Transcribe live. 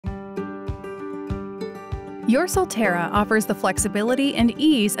Your Solterra offers the flexibility and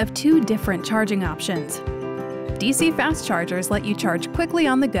ease of two different charging options. DC fast chargers let you charge quickly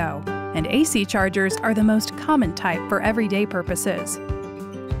on the go, and AC chargers are the most common type for everyday purposes.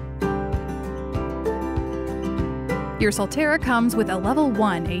 Your Solterra comes with a Level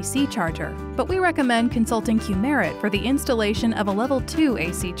 1 AC charger, but we recommend consulting Qmerit for the installation of a Level 2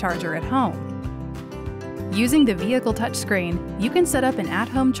 AC charger at home. Using the vehicle touchscreen, you can set up an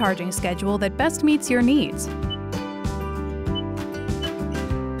at-home charging schedule that best meets your needs.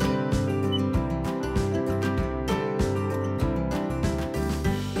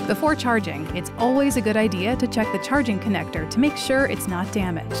 Before charging, it's always a good idea to check the charging connector to make sure it's not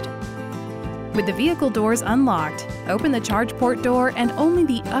damaged. With the vehicle doors unlocked, open the charge port door and only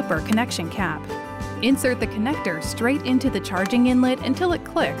the upper connection cap. Insert the connector straight into the charging inlet until it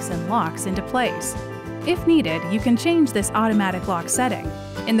clicks and locks into place. If needed, you can change this automatic lock setting.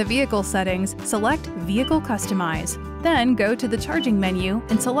 In the vehicle settings, select Vehicle Customize, then go to the charging menu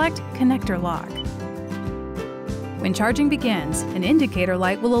and select Connector Lock. When charging begins, an indicator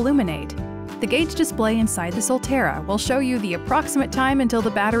light will illuminate. The gauge display inside the Solterra will show you the approximate time until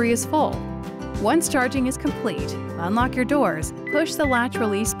the battery is full. Once charging is complete, unlock your doors, push the latch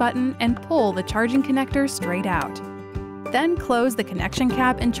release button, and pull the charging connector straight out. Then close the connection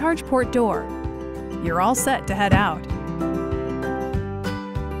cap and charge port door. You're all set to head out.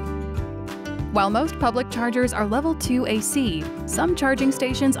 While most public chargers are Level 2 AC, some charging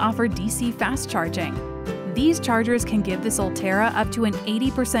stations offer DC fast charging. These chargers can give the Solterra up to an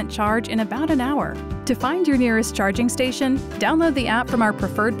 80% charge in about an hour. To find your nearest charging station, download the app from our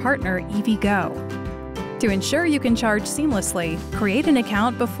preferred partner, EVgo. To ensure you can charge seamlessly, create an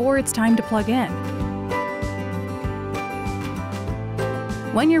account before it's time to plug in.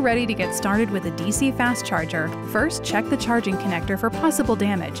 When you're ready to get started with a DC fast charger, first check the charging connector for possible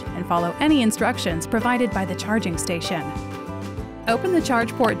damage and follow any instructions provided by the charging station. Open the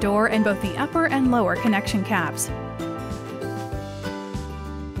charge port door and both the upper and lower connection caps.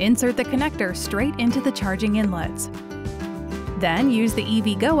 Insert the connector straight into the charging inlets. Then use the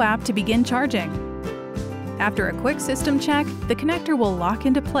EVgo app to begin charging. After a quick system check, the connector will lock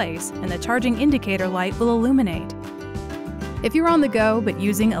into place and the charging indicator light will illuminate. If you're on the go but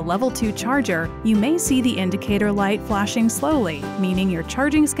using a Level 2 charger, you may see the indicator light flashing slowly, meaning your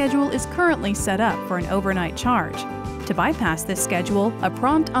charging schedule is currently set up for an overnight charge. To bypass this schedule, a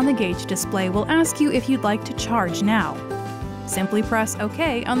prompt on the gauge display will ask you if you'd like to charge now. Simply press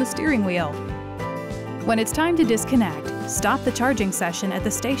OK on the steering wheel. When it's time to disconnect, stop the charging session at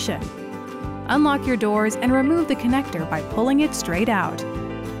the station. Unlock your doors and remove the connector by pulling it straight out.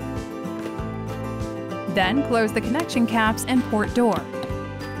 Then close the connection caps and port door.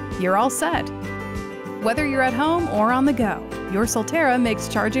 You're all set. Whether you're at home or on the go, your Solterra makes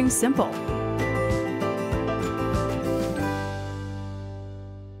charging simple.